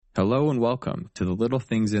Hello and welcome to The Little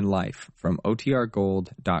Things in Life from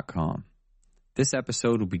OTRGold.com. This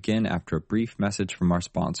episode will begin after a brief message from our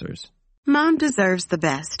sponsors. Mom deserves the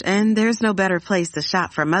best, and there's no better place to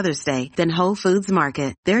shop for Mother's Day than Whole Foods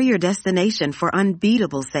Market. They're your destination for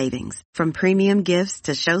unbeatable savings, from premium gifts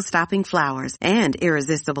to show-stopping flowers and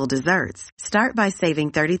irresistible desserts. Start by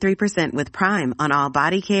saving 33% with Prime on all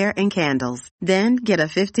body care and candles. Then get a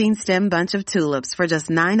 15-stem bunch of tulips for just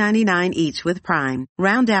 $9.99 each with Prime.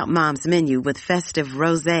 Round out Mom's menu with festive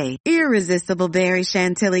rosé, irresistible berry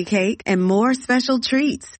chantilly cake, and more special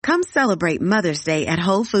treats. Come celebrate Mother's Day at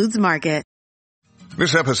Whole Foods Market.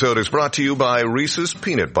 This episode is brought to you by Reese's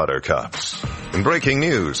Peanut Butter Cups. In breaking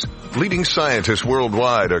news, leading scientists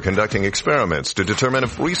worldwide are conducting experiments to determine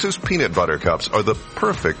if Reese's Peanut Butter Cups are the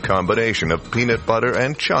perfect combination of peanut butter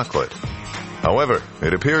and chocolate. However,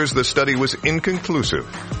 it appears the study was inconclusive,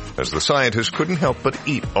 as the scientists couldn't help but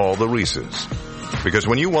eat all the Reese's. Because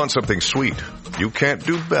when you want something sweet, you can't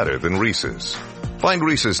do better than Reese's. Find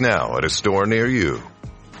Reese's now at a store near you.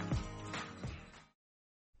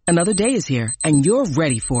 Another day is here, and you're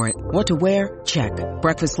ready for it. What to wear? Check.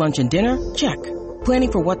 Breakfast, lunch, and dinner? Check.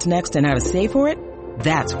 Planning for what's next and how to save for it?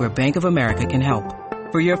 That's where Bank of America can help.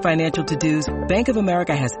 For your financial to-dos, Bank of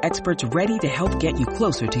America has experts ready to help get you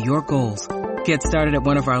closer to your goals. Get started at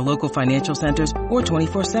one of our local financial centers or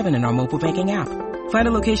 24/7 in our mobile banking app. Find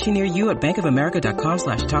a location near you at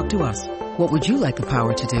bankofamerica.com/talktous. What would you like the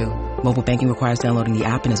power to do? Mobile banking requires downloading the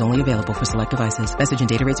app and is only available for select devices. Message and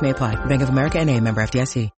data rates may apply. Bank of America N.A., member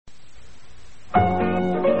FDIC.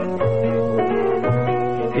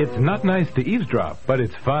 It's not nice to eavesdrop, but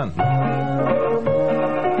it's fun.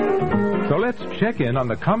 So let's check in on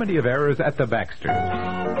the comedy of errors at the Baxters.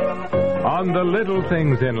 On the little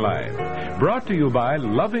things in life. Brought to you by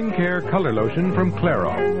Loving Care Color Lotion from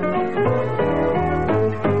Clairol.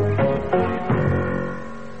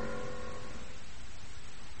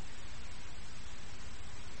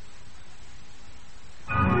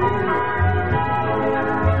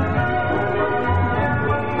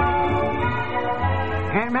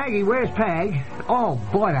 Maggie, where's Peg? Oh,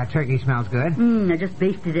 boy, that turkey smells good. I just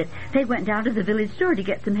basted it. Peg went down to the village store to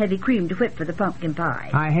get some heavy cream to whip for the pumpkin pie.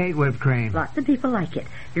 I hate whipped cream. Lots of people like it.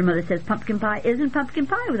 Your mother says pumpkin pie isn't pumpkin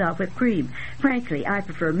pie without whipped cream. Frankly, I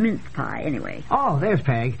prefer mince pie anyway. Oh, there's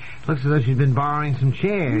Peg. Looks as though she's been borrowing some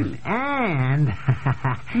chairs. And,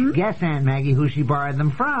 guess, Aunt Maggie, who she borrowed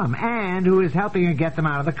them from, and who is helping her get them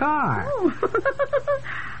out of the car.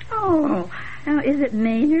 Oh, now, is it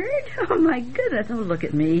Maynard? Oh, my goodness. Oh, look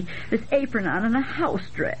at me. This apron on and a house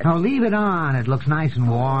dress. Oh, leave it on. It looks nice and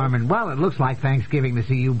warm, and, well, it looks like Thanksgiving to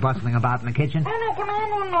see you bustling about in the kitchen. Oh, no, come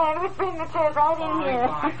on in there. Let's bring the chairs right in here.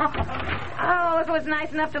 Oh, if it was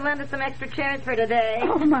nice enough to lend us some extra chairs for today.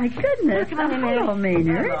 Oh, my goodness. Come on in there. Hello,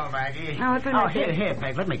 Maynard. Hello, Maggie. Here,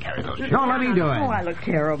 Peg, let me carry those chairs. No, let me do it. Oh, I look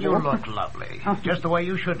terrible. You look lovely. Just the way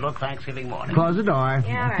you should look Thanksgiving morning. Close the door.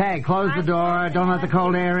 Yeah, right. Peg, close the door. Don't let the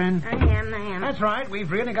cold air in. I am. That's right.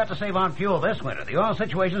 We've really got to save on fuel this winter. The oil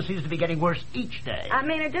situation seems to be getting worse each day.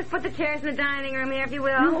 Maynard, just put the chairs in the dining room here, if you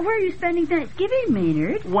will. Well, where are you spending Thanksgiving,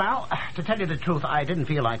 Maynard? Well, to tell you the truth, I didn't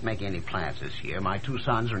feel like making any plans this year. My two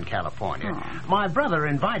sons are in California. Oh. My brother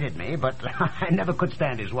invited me, but I never could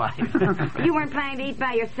stand his wife. You weren't planning to eat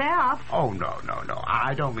by yourself. Oh, no.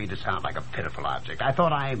 I don't mean to sound like a pitiful object. I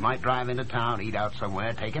thought I might drive into town, eat out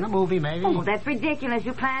somewhere, take in a movie, maybe. Oh, that's ridiculous.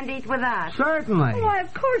 You planned to eat with us. Certainly. Why,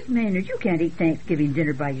 of course, Maynard. You can't eat Thanksgiving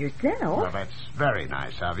dinner by yourself. Well, that's very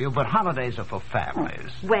nice of you, but holidays are for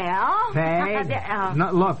families. Well... Peg,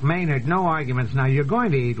 no, look, Maynard, no arguments now. You're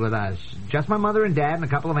going to eat with us. Just my mother and dad and a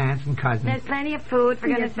couple of aunts and cousins. There's plenty of food, for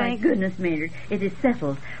goodness Yes, my sake. goodness, Maynard. It is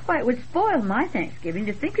settled. Why, it would spoil my Thanksgiving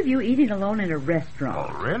to think of you eating alone in a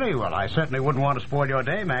restaurant. Oh, really? Well, I certainly wouldn't want to spoil your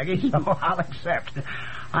day, Maggie, so I'll accept.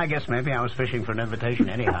 I guess maybe I was fishing for an invitation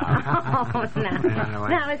anyhow. Oh, no.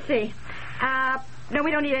 Now, let's see. No,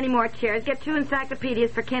 we don't need any more chairs. Get 2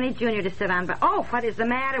 encyclopedias for Kenny Jr. to sit on. But, oh, what is the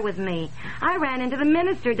matter with me? I ran into the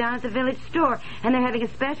minister down at the village store, and they're having a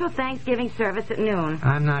special Thanksgiving service at noon.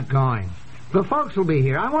 I'm not going. The folks will be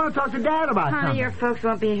here. I want to talk to Dad about Honey, something. your folks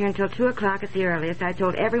won't be here until 2 o'clock at the earliest. I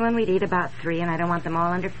told everyone we'd eat about 3, and I don't want them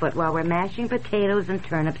all underfoot while we're mashing potatoes and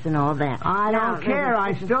turnips and all that. I don't care.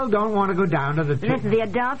 I still don't want to go down to the... Listen, the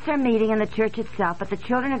adults are meeting in the church itself, but the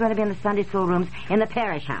children are going to be in the Sunday school rooms in the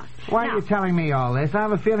parish house. Why are you telling me all this? I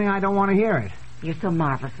have a feeling I don't want to hear it. You're so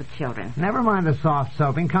marvelous with children. Never mind the soft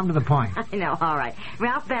soaping. Come to the point. I know, all right.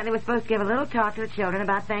 Ralph Bentley was supposed to give a little talk to the children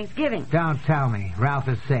about Thanksgiving. Don't tell me. Ralph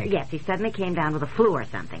is sick. Yes, he suddenly came down with a flu or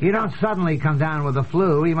something. You don't suddenly come down with the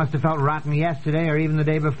flu. You must have felt rotten yesterday or even the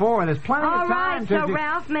day before. There's plenty All of time right, to... so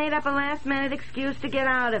Ralph made up a last-minute excuse to get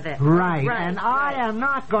out of it. Right, and I am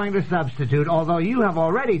not going to substitute, although you have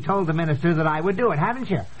already told the minister that I would do it, haven't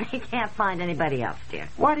you? He can't find anybody else, dear.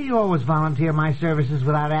 Why do you always volunteer my services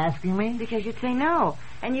without asking me? Because you'd say no.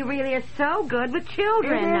 And you really are so good with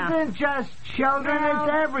children. It isn't just children, it's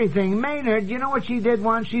everything. Maynard, you know what she did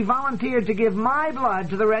once? She volunteered to give my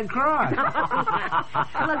blood to the Red Cross. Look,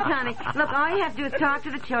 honey, all you have to do is talk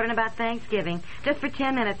to the children about Thanksgiving, just for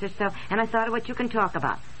 10 minutes or so, and I thought of what you can talk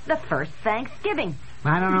about. The first Thanksgiving.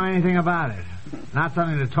 I don't know anything about it. Not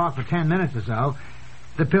something to talk for 10 minutes or so.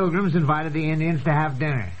 The Pilgrims invited the Indians to have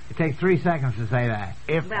dinner. It takes 3 seconds to say that.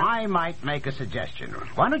 If I might make a suggestion,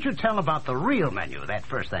 why don't you tell about the real menu that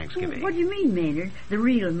first Thanksgiving? What do you mean, Maynard? The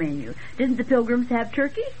real menu. Didn't the Pilgrims have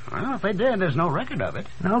turkey? Well, if they did, there's no record of it.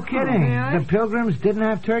 No kidding. really? The Pilgrims didn't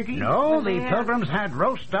have turkey? No, the Pilgrims had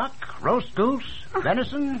roast duck, roast goose,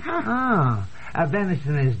 venison. Oh.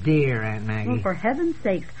 Venison is deer, Aunt Maggie. Well, for heaven's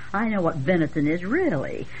sakes, I know what venison is,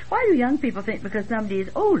 really. Why do young people think because somebody is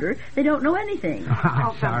older, they don't know anything?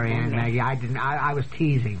 I'm sorry, Aunt Maggie. I was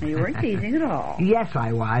teasing. You weren't teasing at all. Yes,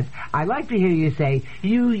 I was. I like to hear you say,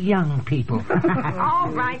 you young people. All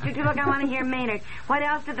right, Tutu, look, I want to hear Maynard. What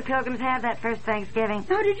else did the Pilgrims have that first Thanksgiving?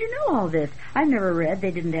 How did you know all this? I've never read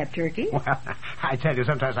they didn't have turkey. Well, I tell you,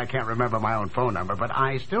 sometimes I can't remember my own phone number, but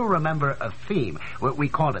I still remember a theme. We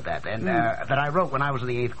called it that, and that I wrote when I was in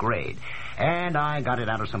the 8th grade. And I got it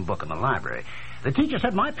out of some book in the library. The teacher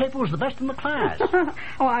said my paper was the best in the class.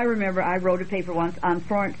 Oh, I remember I wrote a paper once on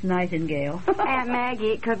Florence Nightingale. Aunt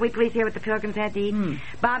Maggie, could we please hear what the Pilgrims had to eat?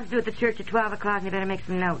 Bob's due at the church at 12 o'clock, and you better make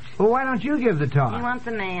some notes. Well, why don't you give the talk? He wants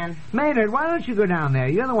a man. Maynard, why don't you go down there?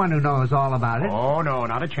 You're the one who knows all about it. Oh, no,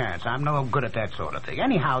 not a chance. I'm no good at that sort of thing.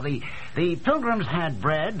 Anyhow, the Pilgrims had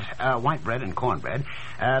bread, white bread and cornbread.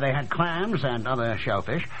 They had clams and other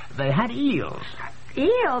shellfish. They had eels.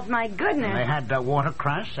 Eels, my goodness. They had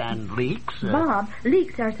watercress and leeks. Bob,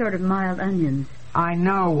 leeks are sort of mild onions. I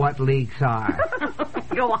know what leeks are.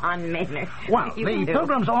 Go on, Maynard. Well, the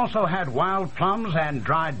Pilgrims also had wild plums and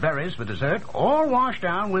dried berries for dessert, all washed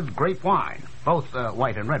down with grape wine, both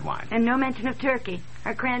white and red wine. And no mention of turkey,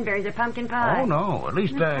 or cranberries, or pumpkin pie. Oh, no. At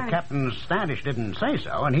least Captain Standish didn't say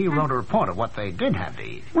so, and he wrote a report of what they did have to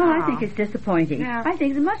eat. Well, I think it's disappointing. Yeah. I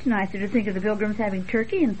think it's much nicer to think of the Pilgrims having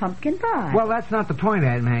turkey and pumpkin pie. Well, that's not the point,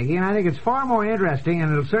 Aunt Maggie, and I think it's far more interesting,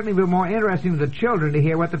 and it'll certainly be more interesting to the children to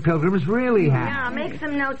hear what the Pilgrims really had. Yeah, make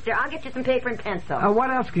some notes there. I'll get you some paper and pencil. What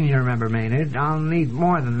else can you remember, Maynard? I'll need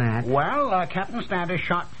more than that. Well, Captain Standish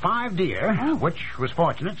shot 5 deer, which was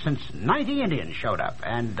fortunate since 90 Indians showed up.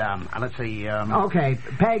 And, let's see, Okay,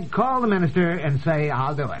 Peg, call the minister and say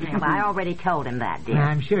I'll do it. Yeah, well, I already told him that, dear.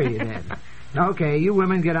 I'm sure you did. Okay, you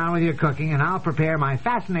women get on with your cooking, and I'll prepare my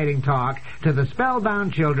fascinating talk to the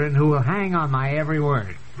spellbound children who will hang on my every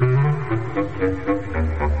word.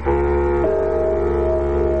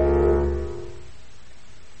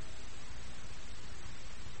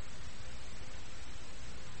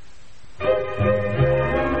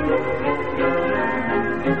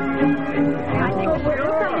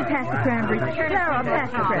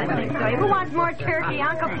 Who wants more turkey?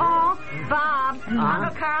 Uncle Paul? Bob?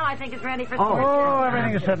 Uncle Carl, I think, is ready for supper. Oh,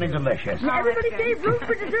 everything is certainly delicious. Everybody gave room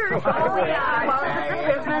for dessert.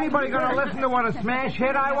 Isn't anybody going to listen to what a smash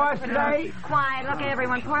hit I was today? Quiet. Look,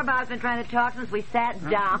 everyone. Poor Bob's been trying to talk since we sat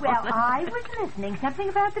down. Well, I was listening. Something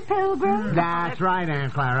about the Pilgrims? That's right,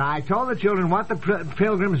 Aunt Clara. I told the children what the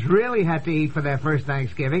Pilgrims really had to eat for their first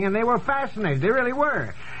Thanksgiving, and they were fascinated. They really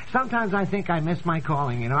were. Sometimes I think I miss my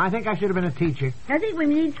calling, you know. I think I should have been a teacher. I think we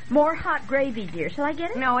need more hot gravy, dear. Shall I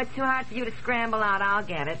get it? No, it's too hard for you to scramble out. I'll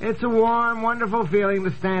get it. It's a warm, wonderful feeling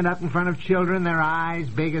to stand up in front of children, their eyes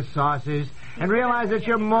big as saucers, and realize that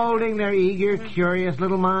you're molding their eager, curious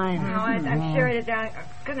little minds. No, I'm sure it is.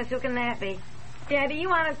 Goodness, who can that be? Debbie, you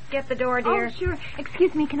want to get the door, dear? Oh, sure.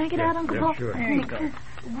 Excuse me, can I get out, Uncle Paul? Sure. There you go.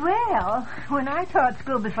 Well, when I taught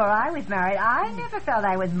school before I was married, I never felt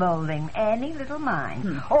I was molding any little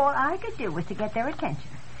mind. All I could do was to get their attention.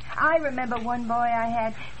 I remember one boy I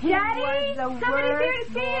had. He Daddy, was the somebody's worst here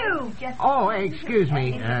to see you. just... Oh, excuse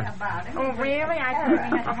me. Oh, really?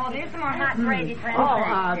 Here's some more hot gravy, friend.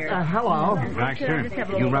 Hello. Baxter?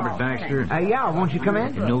 You Robert Baxter? Yeah, won't you come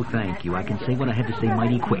in? No, thank you. I can say what I have to say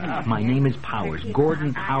mighty quick. My name is Powers,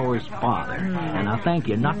 Gordon Powers' father. And I'll thank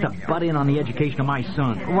you not to butt in on the education of my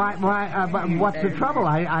son. But what's the trouble?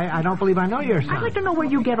 I don't believe I know your son. I'd like to know where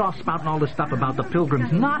you get off spouting all this stuff about the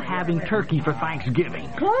Pilgrims not having turkey for Thanksgiving.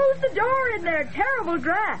 Close the door in there. Terrible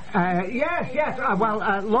draft. Yes.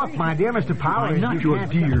 Look, my dear Mr. Powers. I'm not your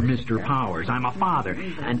dear Mr. Powers. I'm a father.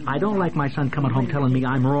 And I don't like my son coming home telling me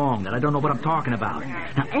I'm wrong, that I don't know what I'm talking about.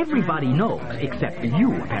 Now, everybody knows, except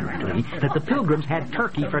you, apparently, that the Pilgrims had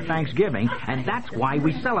turkey for Thanksgiving, and that's why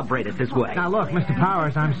we celebrate it this way. Now, look, Mr.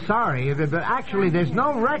 Powers, I'm sorry, but actually there's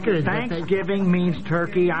no record. Thanksgiving means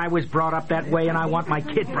turkey. I was brought up that way, and I want my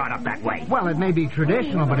kid brought up that way. Well, it may be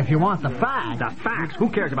traditional, but if you want the facts... The facts? Who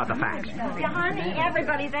cares about the facts? Honey,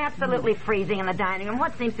 everybody's absolutely freezing in the dining room.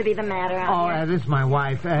 What seems to be the matter out here? This is my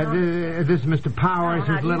wife. This is Mr. Powers,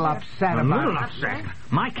 who's a little upset about it. A little upset?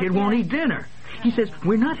 My kid won't eat dinner. He says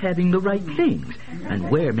we're not having the right things. And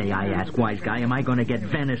where, may I ask, wise guy, am I going to get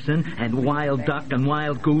venison and wild duck and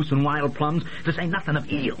wild goose and wild plums, to say nothing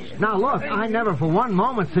of eels? Now, look, I never for one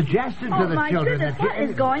moment suggested to the children goodness, what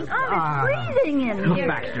is going on? It's freezing in Look, here.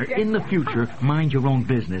 Baxter, in the future, mind your own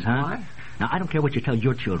business, huh? What? Now, I don't care what you tell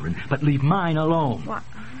your children, but leave mine alone. What?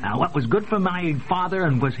 Now, what was good for my father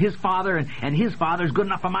and was his father and his father's good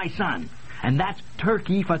enough for my son. And that's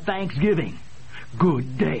turkey for Thanksgiving.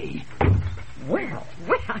 Good day. Well,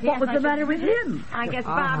 what was the matter with him? I guess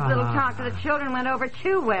Bob's little talk to the children went over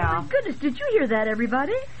too well. My goodness, did you hear that,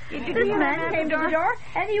 everybody? This man came to the door,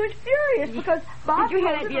 and he was furious because Bob... Did you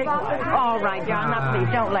hear that? All right, John, now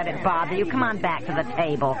please don't let it bother you. Come on back to the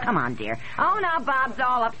table. Come on, dear. Oh, now Bob's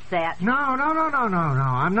all upset. No,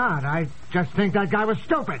 I'm not. I just think that guy was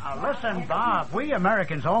stupid. Listen, Bob, we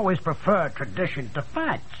Americans always prefer tradition to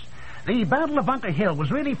facts. The Battle of Bunker Hill was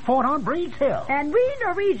really fought on Breed's Hill. And we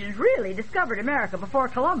Norwegians really discovered America before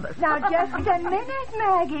Columbus. Now, just a minute,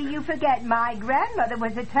 Maggie. You forget my grandmother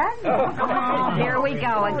was Italian. Oh, here we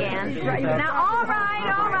go again. Now, all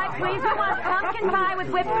right, please. Who wants pumpkin pie with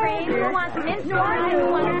whipped cream? Who wants mince pie? Who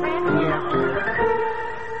wants bread?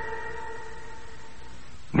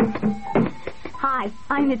 Hi,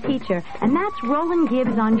 I'm the teacher, and that's Roland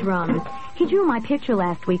Gibbs on drums. He drew my picture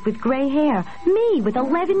last week with gray hair. Me, with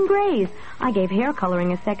 11 grays. I gave hair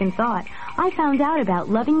coloring a second thought. I found out about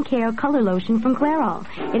Loving Care Color Lotion from Clairol.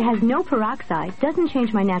 It has no peroxide, doesn't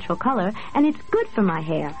change my natural color, and it's good for my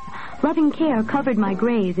hair. Loving Care covered my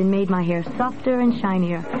grays and made my hair softer and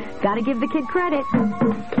shinier. Gotta give the kid credit.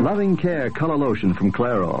 Loving Care Color Lotion from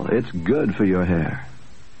Clairol. It's good for your hair.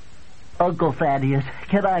 Uncle Thaddeus,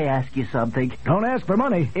 can I ask you something? Don't ask for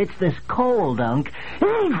money. It's this cold, Unc.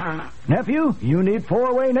 Nephew, you need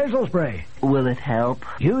 4-way nasal spray. Will it help?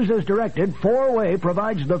 Use as directed, 4-way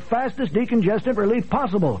provides the fastest decongestant relief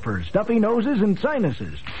possible for stuffy noses and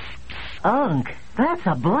sinuses. Unc, that's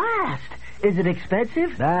a blast. Is it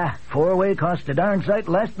expensive? 4-way costs a darn sight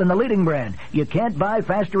less than the leading brand. You can't buy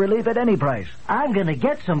faster relief at any price. I'm gonna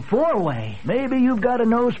get some 4-way. Maybe you've got a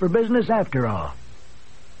nose for business after all.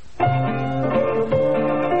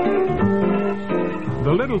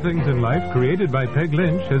 The Little Things in Life, created by Peg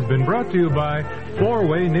Lynch, has been brought to you by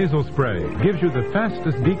 4-Way Nasal Spray. Gives you the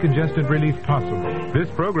fastest decongestant relief possible. This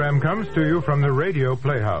program comes to you from the Radio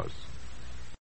Playhouse.